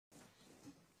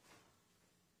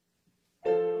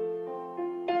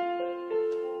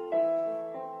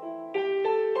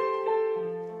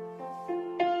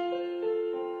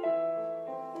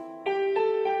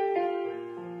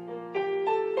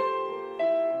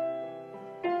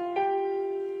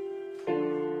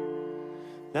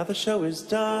Now the show is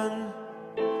done.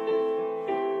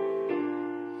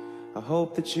 I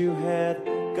hope that you had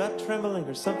gut trembling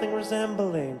or something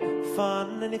resembling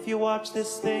fun. And if you watch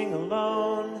this thing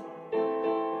alone,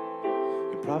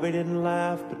 you probably didn't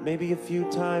laugh, but maybe a few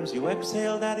times you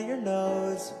exhaled out of your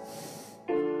nose.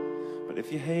 But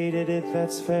if you hated it,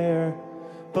 that's fair.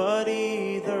 But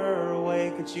either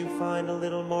way, could you find a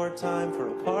little more time for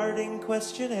a parting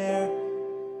questionnaire?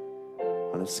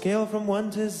 On a scale from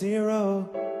 1 to 0,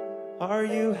 are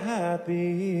you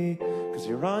happy? 'Cause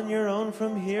you're on your own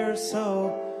from here,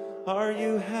 so are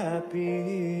you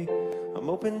happy? I'm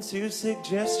open to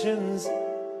suggestions.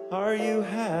 Are you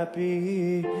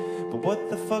happy? But what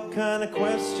the fuck kind of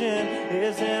question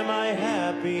is, am I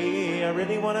happy? I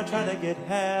really want to try to get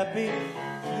happy,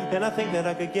 and I think that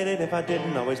I could get it if I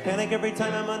didn't always panic every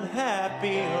time I'm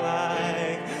unhappy.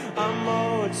 Like I'm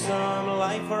owed some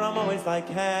life, or I'm always like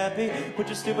happy,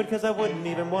 which is stupid because I wouldn't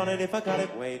even want it if I got it.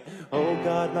 Wait, oh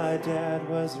God, my dad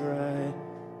was right.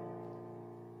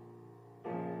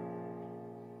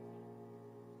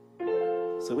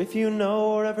 So if you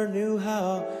know or ever knew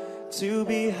how to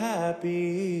be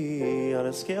happy, on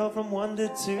a scale from 1 to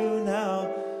 2 now,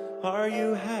 are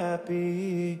you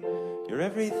happy? You're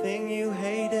everything you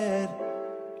hated.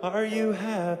 Are you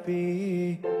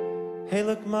happy? Hey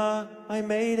look Ma, I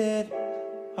made it.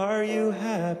 Are you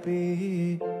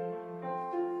happy?